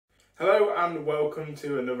Hello and welcome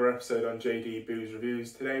to another episode on JD Booze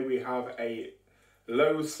Reviews. Today we have a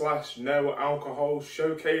low/no alcohol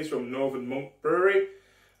showcase from Northern Monk Brewery,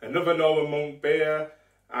 another Northern Monk beer,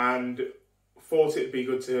 and thought it'd be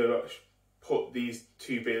good to put these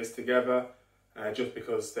two beers together just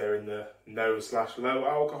because they're in the no/low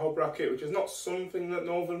alcohol bracket, which is not something that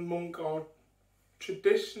Northern Monk are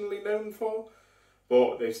traditionally known for,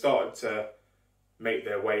 but they've started to make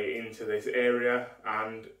their way into this area,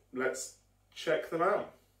 and let's check them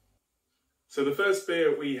out. So the first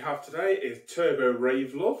beer we have today is Turbo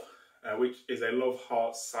Rave Love, which is a Love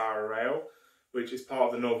Heart Sour Ale, which is part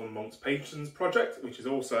of the Northern Monks Patrons Project, which is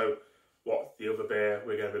also what the other beer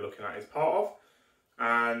we're going to be looking at is part of.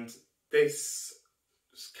 And this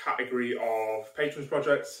category of Patrons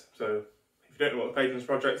Projects, so if you don't know what the Patrons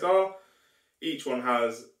Projects are, each one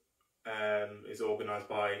has is organised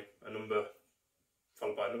by a number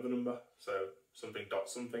followed by another number, so something dot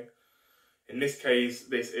something. In this case,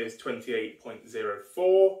 this is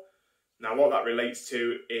 28.04. Now what that relates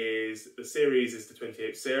to is the series is the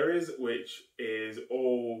 28th series, which is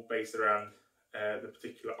all based around the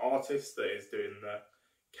particular artist that is doing the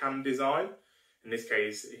can design. In this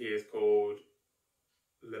case, he is called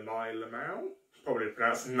Lemau, probably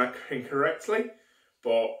pronouncing that incorrectly,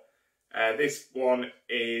 but this one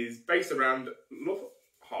is based around love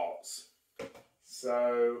hearts.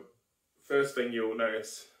 So, first thing you'll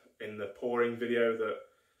notice in the pouring video that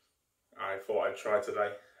I thought I'd try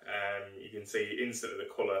today, you can see instantly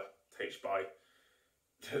the colour takes you by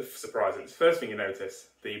surprising. First thing you notice,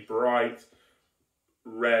 the bright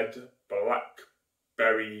red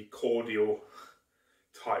blackberry cordial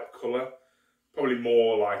type colour, probably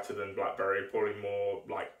more lighter than blackberry, probably more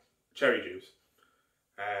like cherry juice,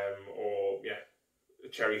 or yeah,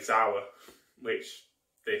 cherry sour, which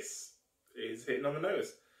this is hitting on the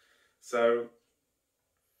nose. So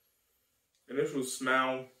initial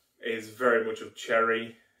smell is very much of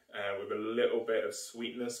cherry with a little bit of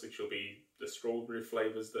sweetness, which will be the strawberry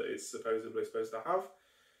flavours that it's supposedly supposed to have,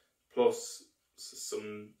 plus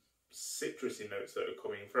some citrusy notes that are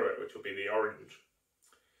coming through it, which will be the orange.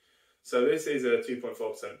 So this is a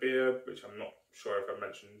 2.4% beer, which I'm not sure if I've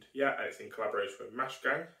mentioned yet, and it's in collaboration with Mash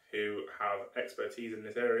Gang, who have expertise in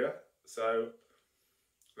this area. So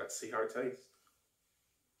let's see how it tastes.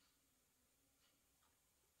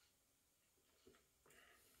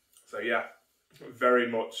 So yeah, very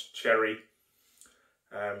much cherry.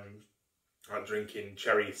 I'm drinking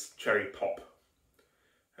cherry pop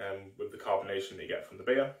with the carbonation that you get from the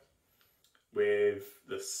beer, with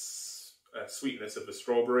the sweetness of the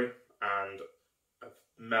strawberry and a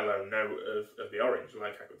mellow note of the orange,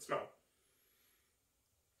 like I could smell.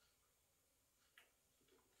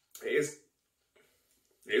 It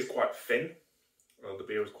is quite thin. Well, the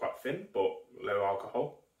beer is quite thin, but low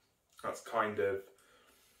alcohol. That's kind of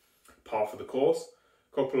par for the course.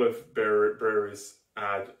 A couple of breweries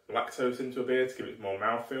add lactose into a beer to give it more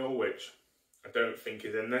mouthfeel, which I don't think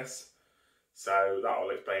is in this. So that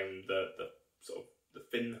will explain the sort of the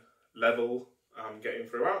thin level I'm getting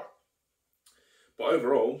throughout. But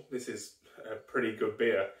overall, this is a pretty good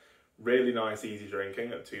beer. Really nice, easy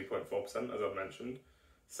drinking at 2.4%, as I've mentioned.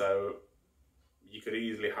 So you could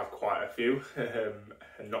easily have quite a few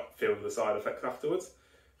and not feel the side effects afterwards.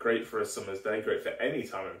 Great for a summer's day, great for any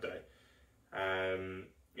time of day.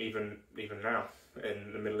 Even now,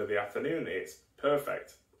 in the middle of the afternoon, it's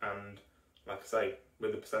perfect. And like I say,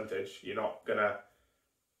 with the percentage, you're not gonna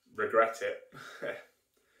regret it.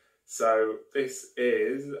 So this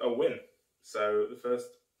is a win. So the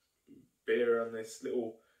first beer on this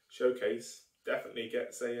little showcase definitely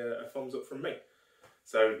gets a thumbs up from me.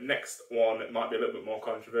 So next one, it might be a little bit more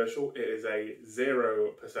controversial. It is a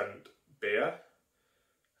 0% beer.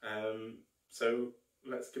 So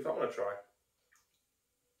let's give that one a try.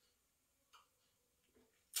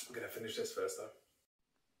 I'm going to finish this first though.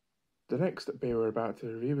 The next beer we're about to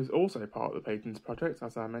review is also part of the Patrons Project,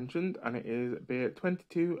 as I mentioned, and it is beer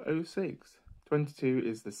 2206. 22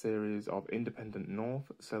 is the series of Independent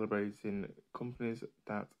North, celebrating companies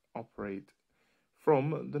that operate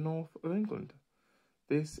from the north of England.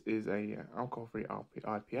 This is a alcohol-free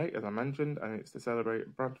IPA, as I mentioned, and it's to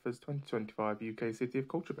celebrate Bradford's 2025 UK City of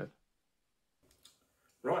Culture Bid.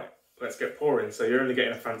 Right, let's get pouring. So you're only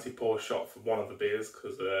getting a fancy pour shot for one of the beers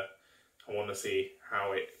because I want to see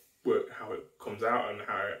how it comes out and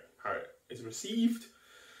how it is received.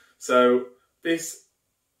 So this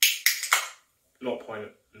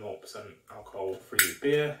 0.0% alcohol-free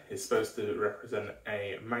beer is supposed to represent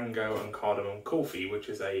a mango and cardamom kulfi, which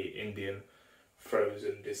is a Indian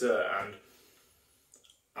frozen dessert, and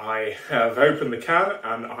I have opened the can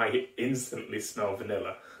and I instantly smell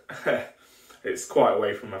vanilla. It's quite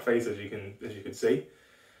away from my face, as you can see,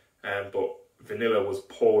 but vanilla was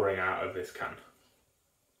pouring out of this can.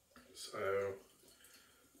 So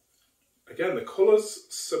again, the colours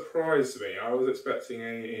surprised me. I was expecting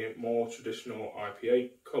a more traditional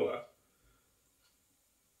IPA colour.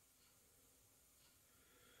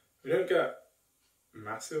 We don't get a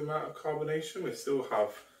massive amount of carbonation. We still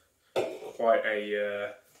have quite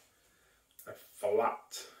a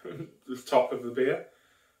flat top of the beer,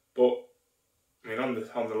 but I mean, on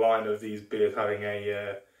the line of these beers having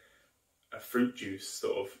a fruit juice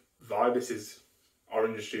sort of vibe. This is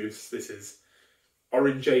orange juice. This is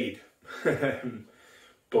orangeade,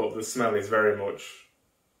 but the smell is very much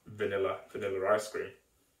vanilla ice cream.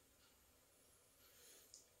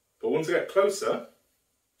 But once I get closer,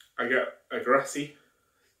 I get a grassy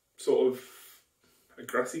sort of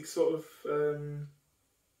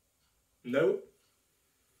note,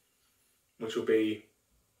 which will be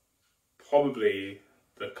probably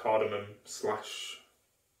the cardamom slash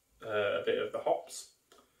a bit of the hops.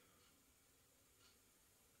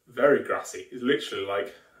 Very grassy. It's literally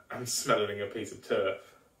like I'm smelling a piece of turf.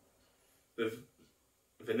 The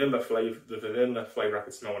vanilla flavour I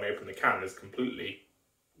could smell when I opened the can is completely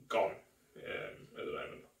gone at the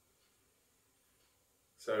moment.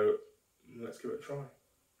 So let's give it a try.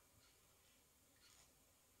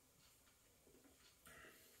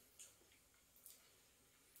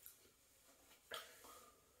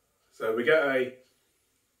 So we get a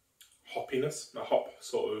hoppiness, a hop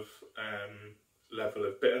sort of level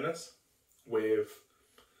of bitterness. With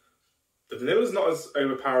the vanilla's not as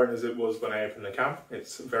overpowering as it was when I opened the can.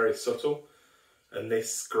 It's very subtle, and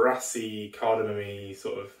this grassy, cardamomy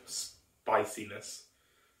sort of spiciness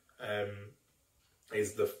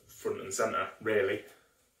is the front and centre, really.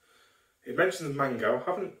 It mentions mango. I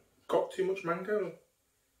haven't got too much mango.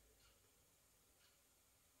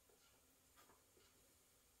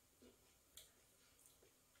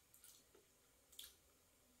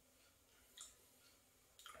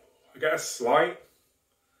 I get a slight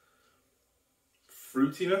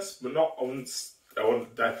fruitiness, but not. I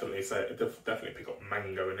wouldn't definitely say. Definitely pick up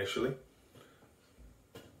mango initially,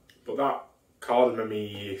 but that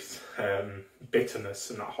cardamomy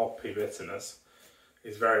bitterness and that hoppy bitterness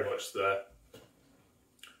is very much the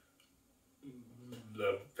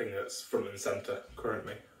thing that's front and centre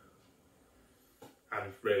currently,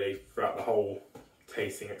 and really throughout the whole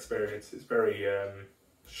tasting experience, it's very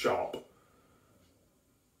sharp.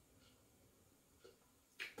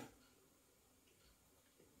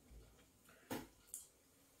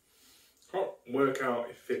 Can't work out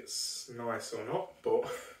if it's nice or not, but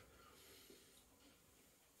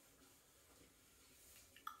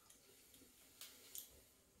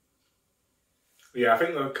yeah, I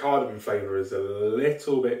think the cardamom flavour is a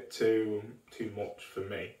little bit too much for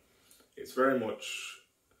me. It's very much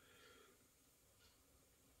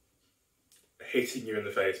hitting you in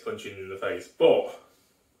the face, punching you in the face. But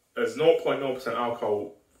as 0.0%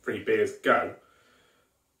 alcohol-free beers go,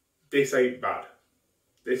 this ain't bad.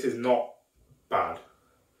 This is not bad.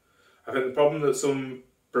 I think the problem that some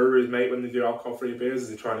breweries make when they do alcohol-free beers is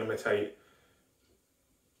they try and imitate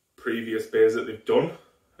previous beers that they've done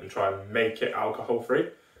and try and make it alcohol-free.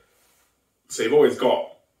 So you've always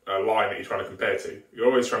got a line that you're trying to compare to. You're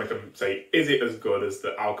always trying to say, is it as good as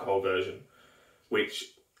the alcohol version? Which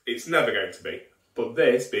it's never going to be. But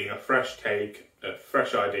this, being a fresh take, a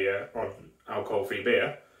fresh idea on alcohol-free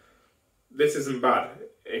beer, this isn't bad.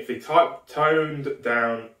 If they toned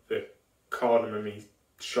down the cardamomy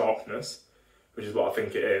sharpness, which is what I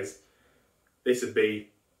think it is, this would be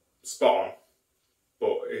spot on.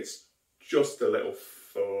 But it's just a little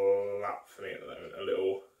flat for me at the moment. A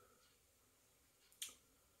little,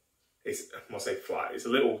 I must say flat. It's a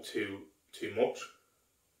little too much.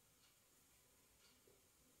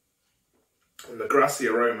 And the grassy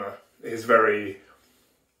aroma is very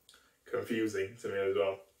confusing to me as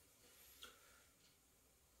well.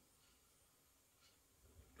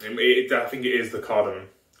 I think it is the cardamom,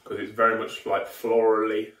 because it's very much like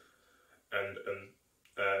florally and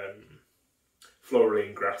florally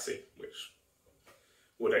and grassy, which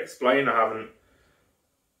would explain. I haven't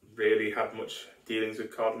really had much dealings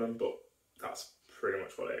with cardamom, but that's pretty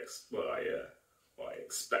much what I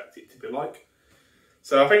expect it to be like.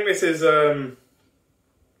 So I think this is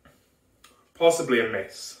possibly a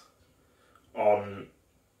miss on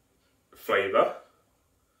flavour,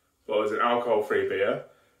 but as an alcohol-free beer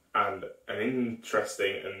and an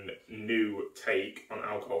interesting and new take on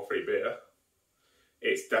alcohol-free beer,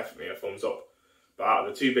 it's definitely a thumbs up. But out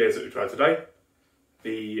of the two beers that we tried today,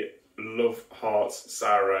 the Love Hearts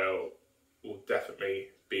Sour Ale will definitely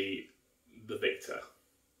be the victor.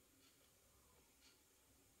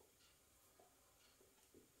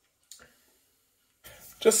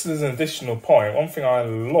 Just as an additional point, one thing I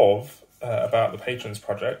love about the Patrons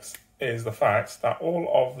projects is the fact that all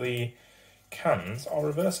of the cans are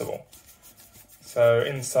reversible. So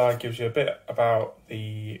inside gives you a bit about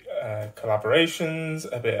the collaborations,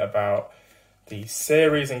 a bit about the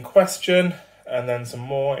series in question, and then some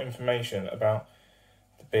more information about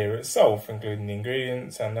the beer itself, including the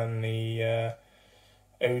ingredients and then the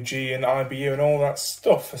OG and IBU and all that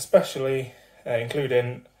stuff, especially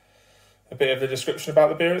including a bit of the description about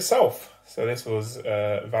the beer itself. So this was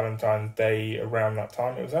Valentine's Day around that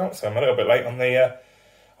time it was out, so I'm a little bit late on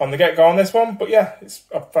the get-go on this one, but yeah,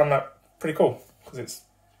 I found that pretty cool because it's,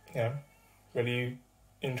 you know, really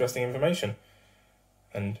interesting information,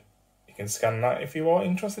 and you can scan that if you are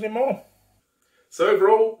interested in more. So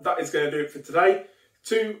overall, that is going to do it for today.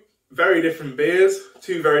 2 very different beers,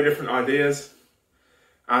 2 very different ideas,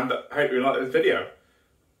 and I hope you like this video.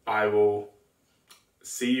 I will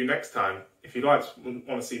see you next time. If you want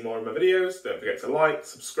to see more of my videos, don't forget to like,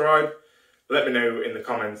 subscribe. Let me know in the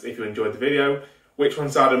comments if you enjoyed the video, which one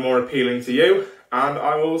sounded more appealing to you, and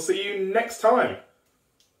I will see you next time.